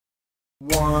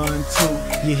1,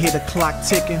 2, you hear the clock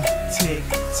ticking, tick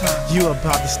tock. You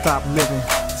about to stop living,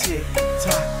 tick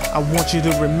tock. I want you to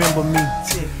remember me,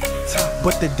 tick tock.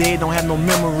 But the day don't have no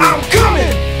memory. I'm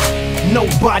coming.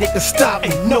 Nobody can stop me,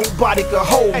 nobody can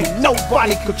hold me,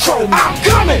 nobody control me. I'm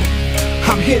coming.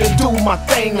 I'm here to do my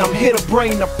thing, I'm here to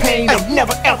bring the pain. I'm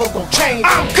never ever gonna change.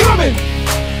 I'm coming.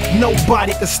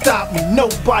 Nobody can stop me,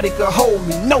 nobody can hold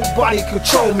me, nobody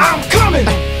control me. I'm coming.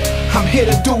 I'm here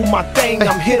to do my thing,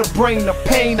 I'm here to bring the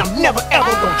pain. I'm never ever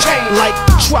gonna change. Like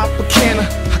Tropicana,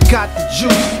 I got the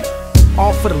juice.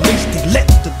 All for the least, they let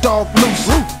the dog loose.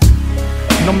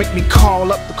 Don't make me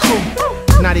call up the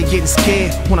crew. Now they getting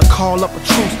scared when I call up a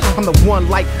truce. I'm the one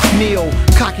like Neil,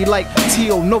 cocky like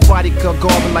T.O. Nobody can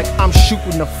guard me like I'm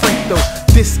shooting a free throw.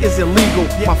 This is illegal,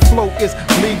 my flow is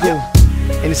legal.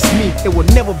 And it's me, it will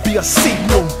never be a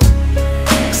sequel.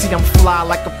 See, I'm fly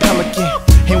like a pelican.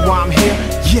 And while I'm here,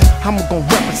 yeah, I'm gonna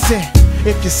represent.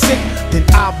 If you're sick, then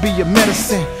I'll be your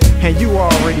medicine. And you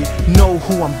already know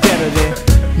who I'm better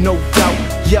than. No doubt,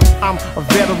 yep, I'm a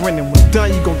veteran. And when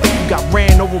done, you gon' think you got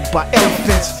ran over by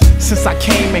elephants. Since I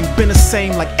came, ain't been the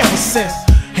same like ever since.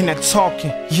 And that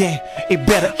talking, yeah, it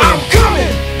better end. I'm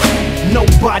coming.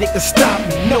 Nobody can stop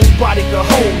me, nobody can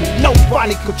hold me,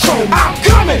 nobody control me. I'm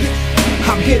coming.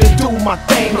 I'm here to do my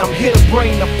thing, I'm here to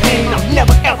bring the pain. I'm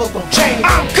never ever gonna change.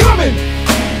 I'm coming.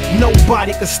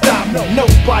 Nobody can stop me,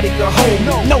 nobody can hold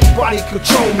me, nobody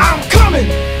control me. I'm coming.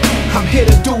 I'm here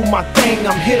to do my thing,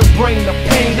 I'm here to bring the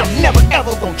pain. I'm never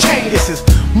ever gonna change. This is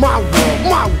my world,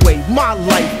 my way, my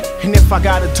life. And if I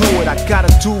gotta do it, I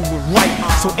gotta do it right.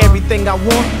 So everything I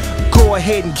want, go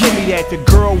ahead and give me that. If your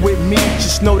girl with me,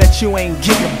 just know that you ain't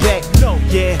getting it back.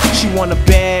 Yeah, she want a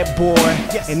bad boy,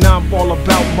 and I'm all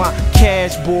about my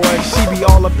cash, boy. She be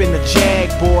all up in the jag,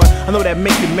 boy. I know that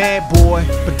make you mad, boy,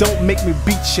 but don't make me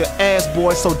beat your ass,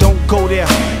 boy. So don't go there.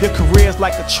 Your career's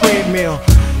like a treadmill.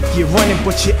 You're running,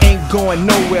 but you ain't going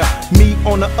nowhere. Me,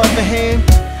 on the other hand,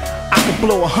 I can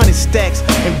blow 100 stacks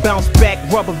and bounce back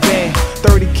rubber band.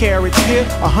 30 carats here,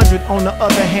 100 on the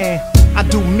other hand. I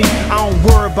do me, I don't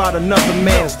worry about another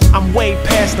man's. I'm way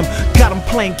past them, got them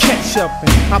playing catch up.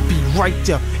 And I'll be right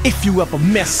there if you ever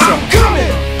mess up. I'm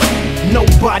coming.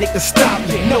 Nobody can stop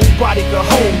me, nobody can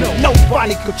hold me,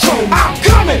 nobody control me. I'm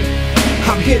coming.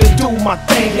 I'm here to do my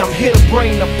thing, I'm here to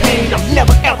bring the pain. I'm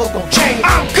never ever gonna change.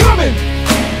 I'm coming.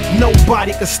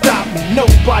 Nobody can stop me,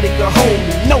 nobody can hold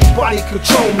me, nobody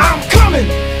control me. I'm coming.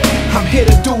 I'm here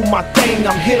to do my thing,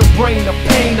 I'm here to bring the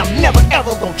pain. I'm never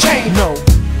ever gonna change. No,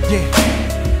 yeah,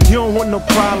 you don't want no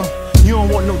problem, you don't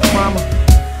want no drama.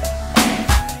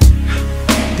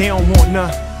 They don't want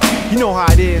none, you know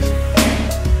how it is.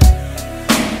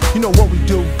 You know what we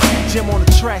do, Jim on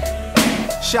the track,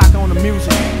 Shock on the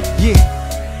music, yeah.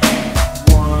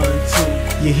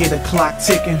 1, 2, you hear the clock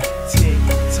ticking, tick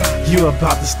tock. You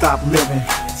about to stop living,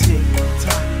 tick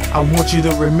tock. I want you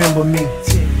to remember me,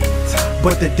 tick tock.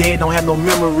 But the dead don't have no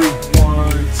memory.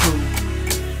 1, 2,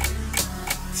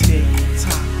 tick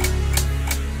tock,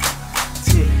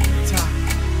 tick tock,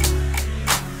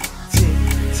 tick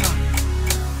tock.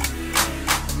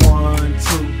 1,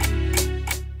 2,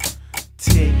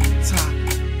 tick tock,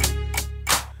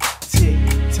 tick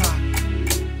tock,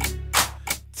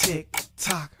 tick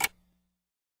tock.